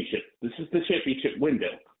championship. This is the championship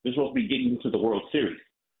window. They're supposed to be getting into the World Series.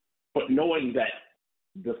 But knowing that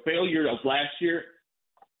the failure of last year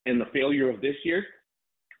and the failure of this year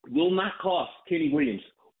will not cost Kenny Williams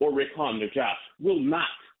or Rick Hahn their jobs, will not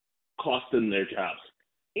cost them their jobs.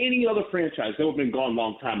 Any other franchise, they would have been gone a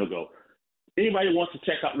long time ago. Anybody who wants to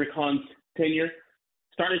check out Rick Hahn's tenure,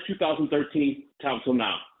 start in 2013, count till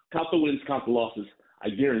now. Count the wins, count the losses. I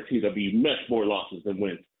guarantee there'll be much more losses than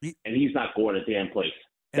wins. And he's not going a damn place.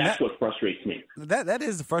 That's what frustrates me. That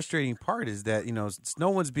is the frustrating part, is that, you know, no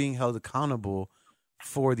one's being held accountable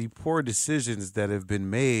for the poor decisions that have been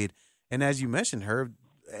made. And as you mentioned, Herb,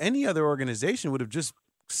 any other organization would have just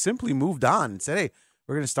simply moved on and said, hey,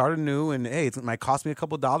 we're going to start anew, and hey, it might cost me a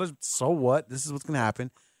couple of dollars. So what? This is what's going to happen.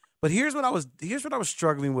 But here's what I was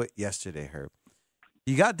struggling with yesterday, Herb.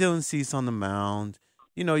 You got Dylan Cease on the mound.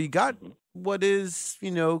 You know, you got what is,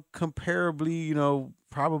 you know, comparably, you know,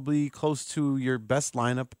 probably close to your best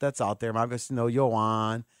lineup that's out there. Obviously, no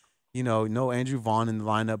Yoan, you know, no Andrew Vaughn in the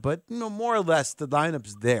lineup, but, you know, more or less the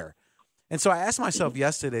lineup's there. And so I asked myself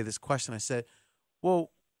yesterday this question. I said,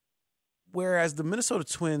 well, whereas the Minnesota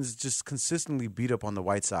Twins just consistently beat up on the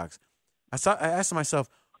White Sox, I asked myself,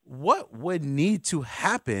 what would need to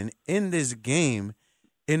happen in this game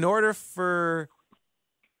in order for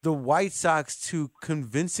the White Sox to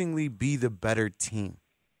convincingly be the better team,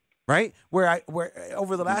 right? Where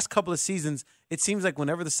over the last couple of seasons, it seems like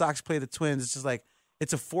whenever the Sox play the Twins, it's just like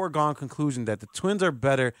it's a foregone conclusion that the Twins are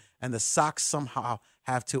better and the Sox somehow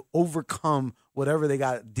have to overcome whatever they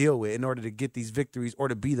got to deal with in order to get these victories or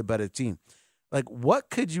to be the better team. Like, what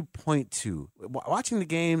could you point to? Watching the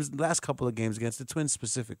games, the last couple of games against the Twins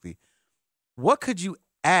specifically, what could you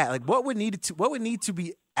add? Like, what would need to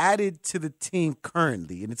be added to the team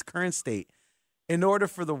currently in its current state in order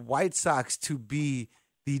for the White Sox to be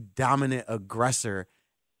the dominant aggressor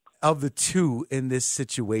of the two in this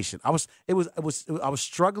situation? I was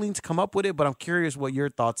struggling to come up with it, but I'm curious what your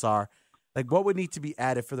thoughts are. Like, what would need to be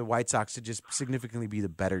added for the White Sox to just significantly be the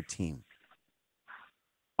better team?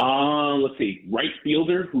 Let's see. Right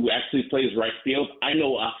fielder who actually plays right field. I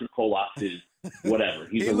know Oscar Colas is whatever.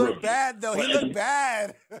 He's he looked bad, though. He looked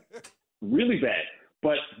bad. Really bad.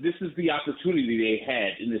 But this is the opportunity they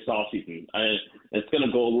had in this offseason. It's going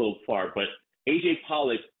to go a little far, but A.J.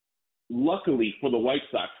 Pollock, luckily for the White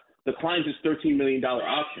Sox, declines his $13 million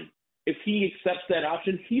option. If he accepts that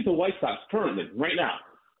option, he's a White Sox currently, right now.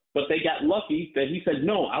 But they got lucky that he said,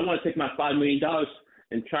 no, I want to take my $5 million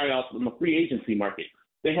and try out in the free agency market.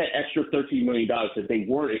 They had extra $13 million that they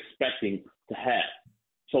weren't expecting to have.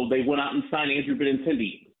 So they went out and signed Andrew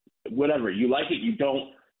Benintendi. Whatever. You like it, you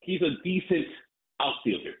don't. He's a decent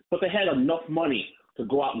outfielder. But they had enough money to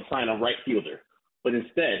go out and sign a right fielder. But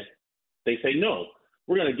instead, they say, no,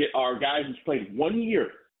 we're going to get our guy who's played 1 year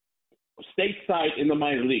stateside in the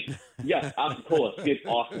minor leagues. Yes, Oscar Colas did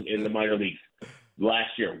awesome in the minor leagues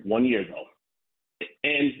last year, 1 year ago.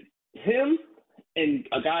 And him and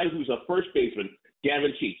a guy who's a first baseman,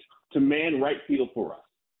 Gavin Sheets, to man right field for us.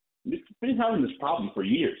 We've been having this problem for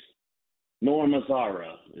years. Noah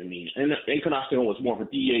Mazzara, and Encarnacion was more of a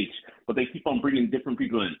DH, but they keep on bringing different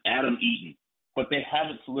people in. Adam Eaton. but they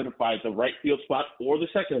haven't solidified the right field spot or the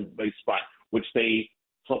second base spot, which they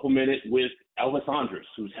supplemented with Elvis Andrus,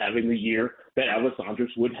 who's having the year that Elvis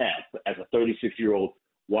Andrus would have as a 36-year-old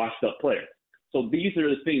washed-up player. So these are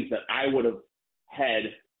the things that I would have had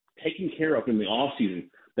taken care of in the offseason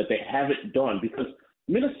that they haven't done, because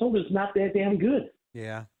Minnesota's not that damn good.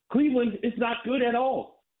 Yeah. Cleveland is not good at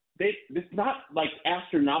all. It's not like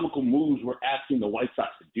astronomical moves we're asking the White Sox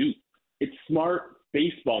to do. It's smart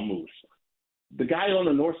baseball moves. The guy on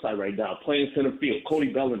the north side right now playing center field,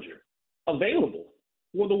 Cody Bellinger, available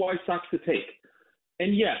for the White Sox to take.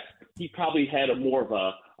 And yes, he probably had more of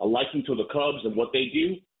a liking to the Cubs and what they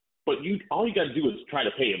do, but all you got to do is try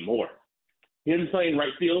to pay him more. Him playing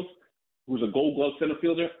right field, who's a Gold Glove center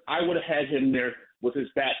fielder, I would have had him there with his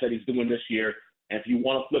bat that he's doing this year. And if you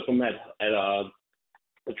want to flip him at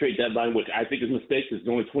the trade deadline, which I think is a mistake, is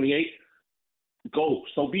only 28, go,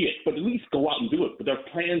 so be it. But at least go out and do it. But their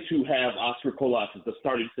plan to have Oscar Colas as the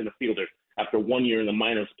starting center fielder after 1 year in the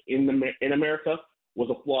minors in America was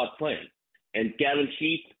a flawed plan. And Gavin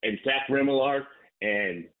Sheets and Zach Remillard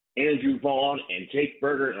and Andrew Vaughn and Jake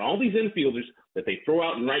Berger and all these infielders that they throw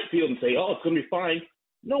out in right field and say, oh, it's going to be fine.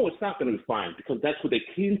 No, it's not going to be fine, because that's what they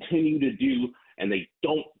continue to do, and they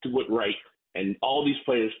don't do it right, and all these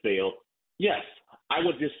players fail. Yes, I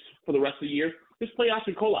would just, for the rest of the year, just play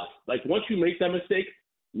Oscar Colas. Like, once you make that mistake,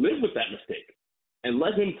 live with that mistake and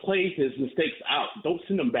let him play his mistakes out. Don't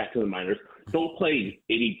send him back to the minors. Don't play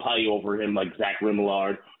Eddie Pye over him like Zach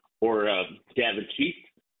Remillard or Gavin Sheets.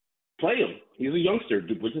 Play him. He's a youngster.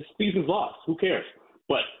 With his season's lost. Who cares?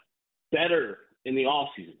 But better in the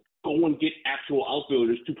offseason. Go and get actual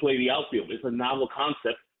outfielders to play the outfield. It's a novel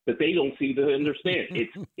concept that they don't seem to understand.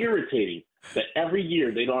 It's irritating that every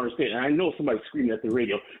year they don't understand. And I know somebody's screaming at the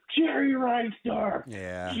radio, Jerry Reinsdorf.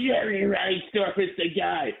 Yeah. Jerry Reinsdorf is the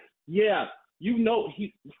guy. Yeah. You know,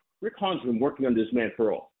 Rick Hahn's been working on this man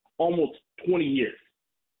for almost 20 years.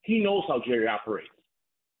 He knows how Jerry operates.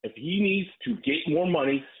 If he needs to get more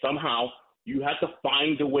money somehow, you have to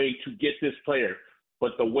find a way to get this player.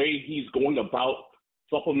 But the way he's going about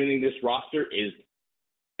supplementing this roster is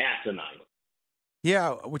asinine.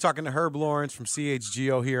 Yeah, we're talking to Herb Lawrence from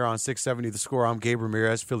CHGO here on 670 The Score. I'm Gabe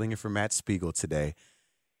Ramirez, filling in for Matt Spiegel today.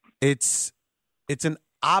 It's an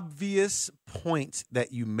obvious point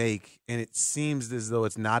that you make, and it seems as though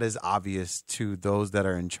it's not as obvious to those that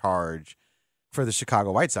are in charge for the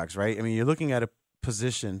Chicago White Sox, right? I mean, you're looking at a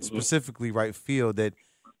position, specifically right field, that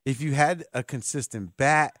if you had a consistent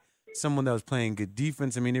bat, someone that was playing good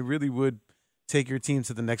defense, I mean, it really would take your team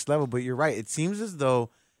to the next level. But you're right. It seems as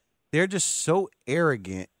though they're just so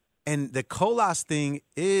arrogant. And the Colas thing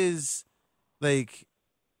is like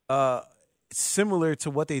similar to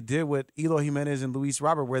what they did with Eloy Jimenez and Luis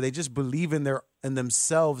Robert, where they just believe in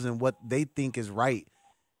themselves and what they think is right.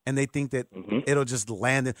 And they think that it'll just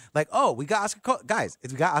land in, like, oh, we got Oscar Colas. Guys,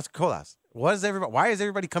 we got Oscar Colas. Why is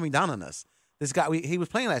everybody coming down on us? This guy, he was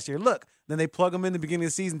playing last year. Look, then they plug him in the beginning of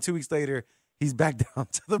the season. 2 weeks later, he's back down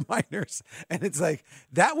to the minors. And it's like,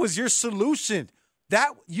 that was your solution. That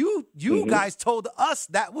you guys told us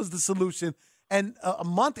that was the solution. And a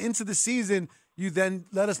month into the season, you then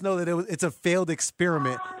let us know that it's a failed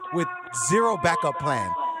experiment with zero backup plan.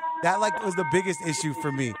 That was the biggest issue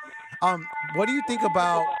for me. What do you think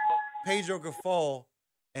about Pedro Grifol?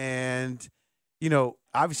 And,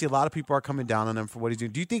 obviously a lot of people are coming down on him for what he's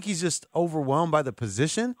doing. Do you think he's just overwhelmed by the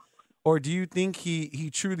position? Or do you think he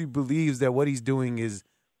truly believes that what he's doing is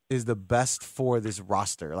the best for this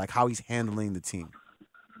roster, like how he's handling the team?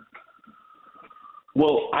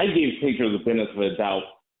 Well, I gave Pedro the benefit of the doubt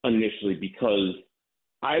initially because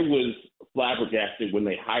I was flabbergasted when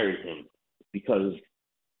they hired him, because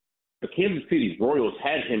the Kansas City Royals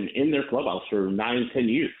had him in their clubhouse for 9-10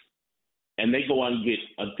 years. And they go on and get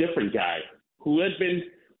a different guy who had been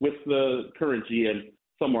with the current GM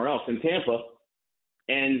somewhere else in Tampa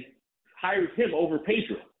and hired him over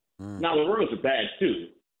Pedro. Now, the Royals are bad, too.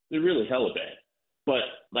 They're really hella bad. But,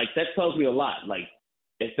 that tells me a lot.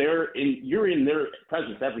 If you're in their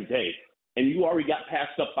presence every day, and you already got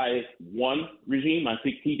passed up by one regime, I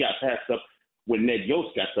think he got passed up when Ned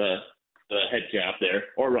Yost got the head job there,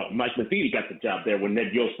 or Mike Matheny got the job there when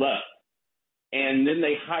Ned Yost left. And then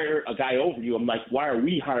they hire a guy over you. I'm like, why are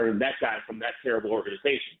we hiring that guy from that terrible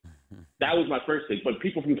organization? That was my first thing. But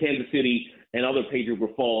people from Kansas City and other Pedro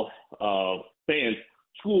Grifol fans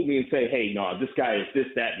schooled me and say, hey, no, this guy is this,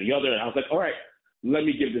 that, and the other. And I was like, all right, let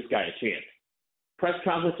me give this guy a chance. Press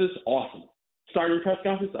conferences, awesome. Starting press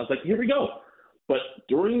conference, I was like, here we go. But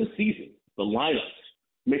during the season, the lineups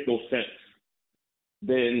make no sense.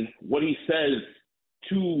 Then what he says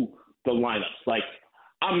to the lineups,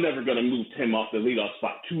 I'm never going to move Tim off the leadoff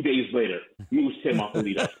spot. 2 days later, moves Tim off the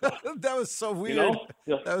leadoff spot. That was so weird.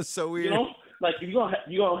 That was so weird. Like you're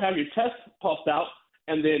gonna have your test puffed out,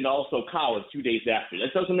 and then also college 2 days after.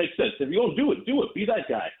 That doesn't make sense. If you're gonna do it, do it. Be that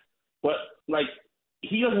guy. But like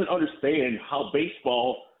he doesn't understand how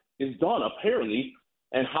baseball is done apparently,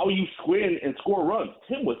 and how you squint and score runs.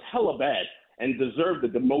 Tim was hella bad and deserved the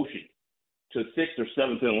demotion to 6th or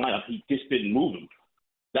 7th in the lineup. He just didn't move him.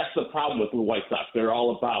 That's the problem with the White Sox. They're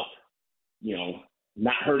all about,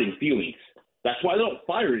 not hurting feelings. That's why they don't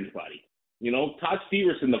fire anybody. Todd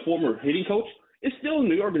Steverson, the former hitting coach, is still in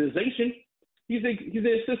the organization. He's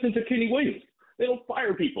the assistant to Kenny Williams. They don't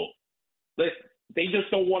fire people. They just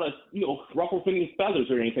don't want to, ruffle any feathers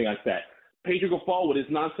or anything like that. Pedro Gafal, with his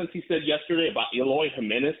nonsense he said yesterday about Eloy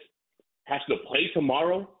Jimenez has to play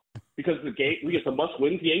tomorrow because we get a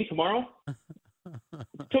must-win game tomorrow.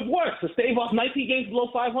 To what? To stave off 19 games below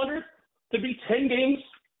 500? To be 10 games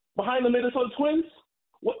behind the Minnesota Twins?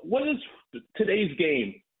 What does today's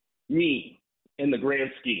game mean in the grand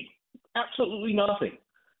scheme? Absolutely nothing.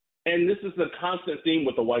 And this is the constant theme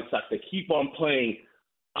with the White Sox. They keep on playing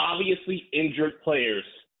obviously injured players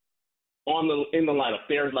in the lineup.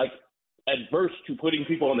 They're like adverse to putting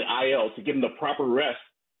people on the IL to give them the proper rest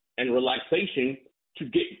and relaxation to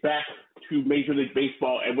get back to Major League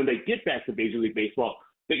Baseball. And when they get back to Major League Baseball,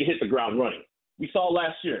 they can hit the ground running. We saw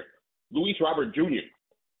last year, Luis Robert Jr.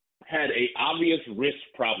 had an obvious wrist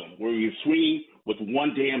problem where he was swinging with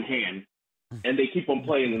one damn hand, and they keep on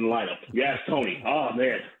playing in the lineup. You ask Tony, oh,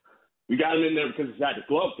 man, we got him in there because he's got the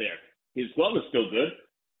glove there. His glove is still good.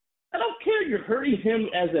 I don't care. You're hurting him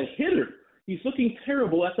as a hitter. He's looking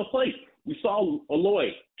terrible at the plate. We saw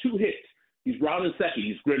Eloy, 2 hits. He's rounding second.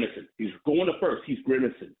 He's grimacing. He's going to first. He's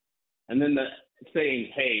grimacing. And then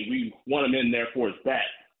saying, hey, we want him in there for his bat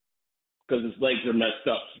because his legs are messed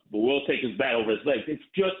up, but we'll take his bat over his legs. It's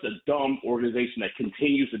just a dumb organization that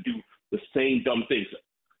continues to do the same dumb things.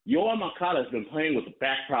 Yoan Moncada has been playing with a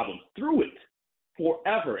back problem through it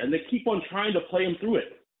forever, and they keep on trying to play him through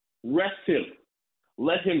it. Rest him.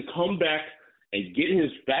 Let him come back and get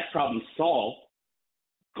his back problem solved.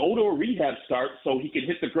 Go to a rehab start so he can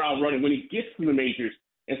hit the ground running when he gets to the majors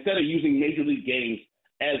instead of using major league games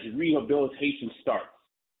as rehabilitation starts.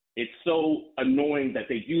 It's so annoying that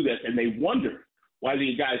they do this, and they wonder why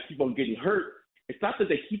these guys keep on getting hurt. It's not that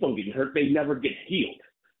they keep on getting hurt. They never get healed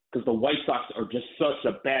because the White Sox are just such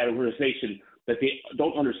a bad organization that they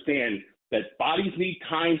don't understand that bodies need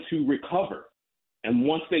time to recover. And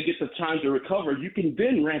once they get the time to recover, you can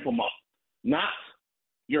then ramp them up. Not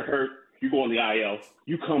you're hurt, you go on the IL,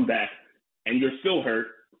 you come back, and you're still hurt,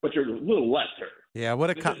 but you're a little less hurt. Yeah,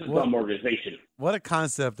 dumb organization. What a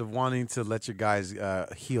concept of wanting to let your guys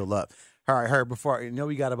heal up. All right, Herb,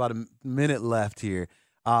 we got about a minute left here.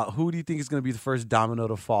 Who do you think is going to be the first domino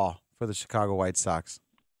to fall for the Chicago White Sox?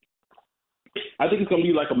 I think it's going to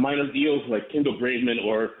be like a minor deal, like Kendall Graveman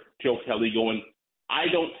or Joe Kelly going. I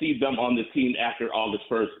don't see them on the team after August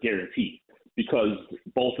 1st guaranteed because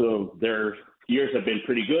both of their years have been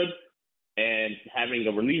pretty good, and having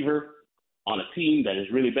a reliever on a team that is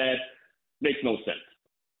really bad makes no sense.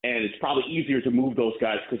 And it's probably easier to move those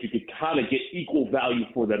guys because you could kind of get equal value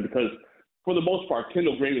for them because for the most part,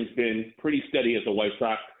 Kendall Graveman's been pretty steady as a White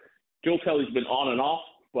Sox. Joe Kelly's been on and off,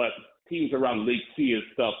 but teams around the league see his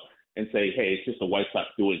stuff and say, hey, it's just the White Sox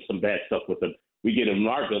doing some bad stuff with him. We get him in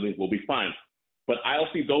our building, we'll be fine. But I'll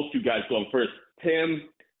see those two guys going first. Tim,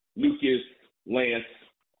 Lucas, Lance,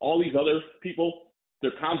 all these other people,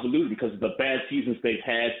 they're convoluted because of the bad seasons they've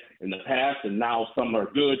had in the past, and now some are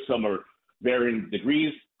good, some are varying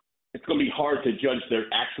degrees. It's going to be hard to judge their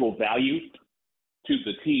actual value to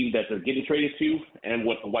the team that they're getting traded to and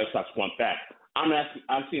what the White Sox want back. I'm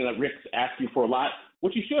seeing that Rick's asking for a lot,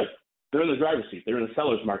 which he should. They're in the driver's seat. They're in the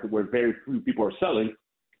seller's market where very few people are selling.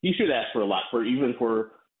 He should ask for a lot, even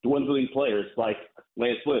for dwindling players like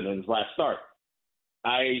Lance Lynn in his last start.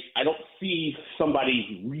 I don't see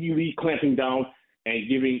somebody really clamping down and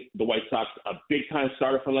giving the White Sox a big-time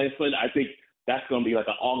starter for Lance Lynn. I think that's going to be like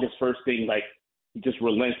an August 1st thing, like he just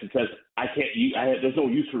relents and says, there's no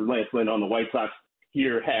use for Lance Lynn on the White Sox.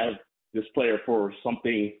 Here, have this player for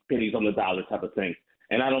something, pennies on the dollar type of thing.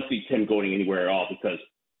 And I don't see Tim going anywhere at all because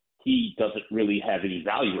he doesn't really have any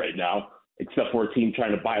value right now, except for a team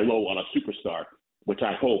trying to buy low on a superstar, which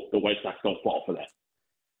I hope the White Sox don't fall for that.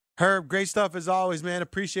 Herb, great stuff as always, man.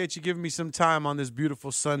 Appreciate you giving me some time on this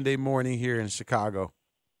beautiful Sunday morning here in Chicago.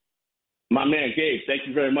 My man, Gabe, thank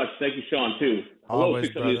you very much. Thank you, Sean, too. Always,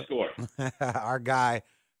 brother. Score. Our guy,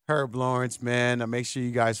 Herb Lawrence, man. Make sure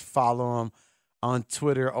you guys follow him on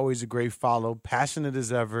Twitter. Always a great follow. Passionate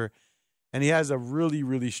as ever. And he has a really,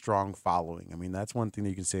 really strong following. I mean, that's one thing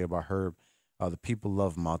that you can say about Herb. The people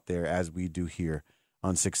love him out there, as we do here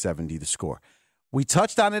on 670 The Score. We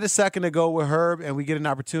touched on it a second ago with Herb, and we get an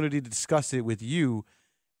opportunity to discuss it with you.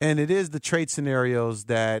 And it is the trade scenarios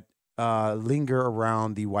that linger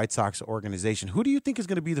around the White Sox organization. Who do you think is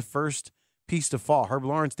going to be the first piece to fall? Herb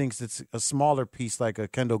Lawrence thinks it's a smaller piece like a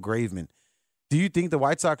Kendall Graveman. Do you think the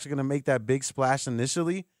White Sox are going to make that big splash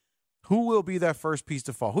initially? Who will be that first piece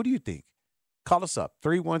to fall? Who do you think? Call us up,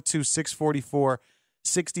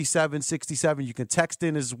 312-644-6767. You can text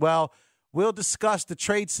in as well. We'll discuss the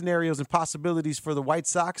trade scenarios and possibilities for the White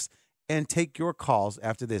Sox and take your calls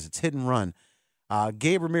after this. It's Hit and Run.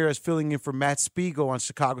 Gabe Ramirez filling in for Matt Spiegel on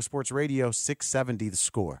Chicago Sports Radio, 670 The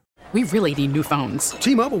Score. We really need new phones.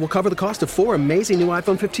 T-Mobile will cover the cost of 4 amazing new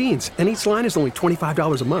iPhone 15s, and each line is only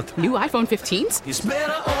 $25 a month. New iPhone 15s? It's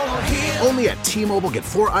better over here. Only at T-Mobile, get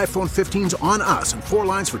 4 iPhone 15s on us and 4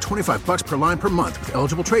 lines for $25 per line per month with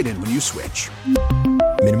eligible trade-in when you switch.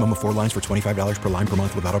 Minimum of 4 lines for $25 per line per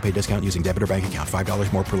month with autopay discount using debit or bank account.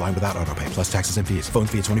 $5 more per line without autopay, plus taxes and fees. Phone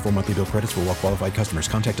fee at 24 monthly bill credits for well-qualified customers.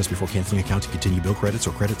 Contact us before canceling account to continue bill credits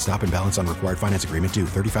or credit stop and balance on required finance agreement due.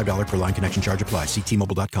 $35 per line connection charge applies. See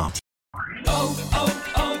T-Mobile.com.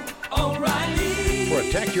 O'Reilly.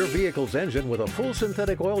 Protect your vehicle's engine with a full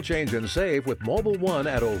synthetic oil change and save with Mobile One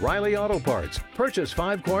at O'Reilly Auto Parts. Purchase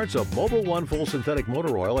 5 quarts of Mobile One full synthetic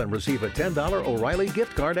motor oil and receive a $10 O'Reilly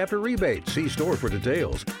gift card after rebate. See store for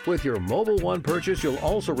details. With your Mobile One purchase, you'll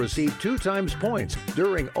also receive 2 times points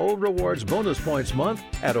during O Rewards Bonus Points Month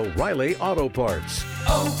at O'Reilly Auto Parts.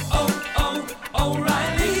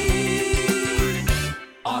 O'Reilly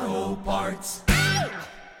Auto Parts.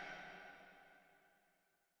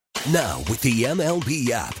 Now, with the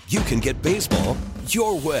MLB app, you can get baseball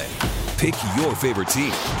your way. Pick your favorite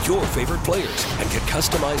team, your favorite players, and get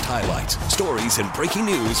customized highlights, stories, and breaking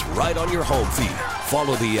news right on your home feed.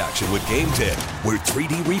 Follow the action with Game 10, where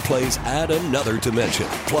 3D replays add another dimension.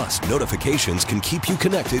 Plus, notifications can keep you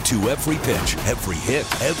connected to every pitch, every hit,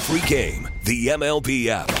 every game. The MLB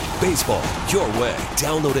app. Baseball your way.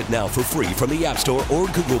 Download it now for free from the App Store or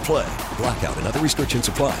Google Play. Blackout and other restrictions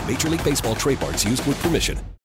apply. Major League Baseball trademarks used with permission.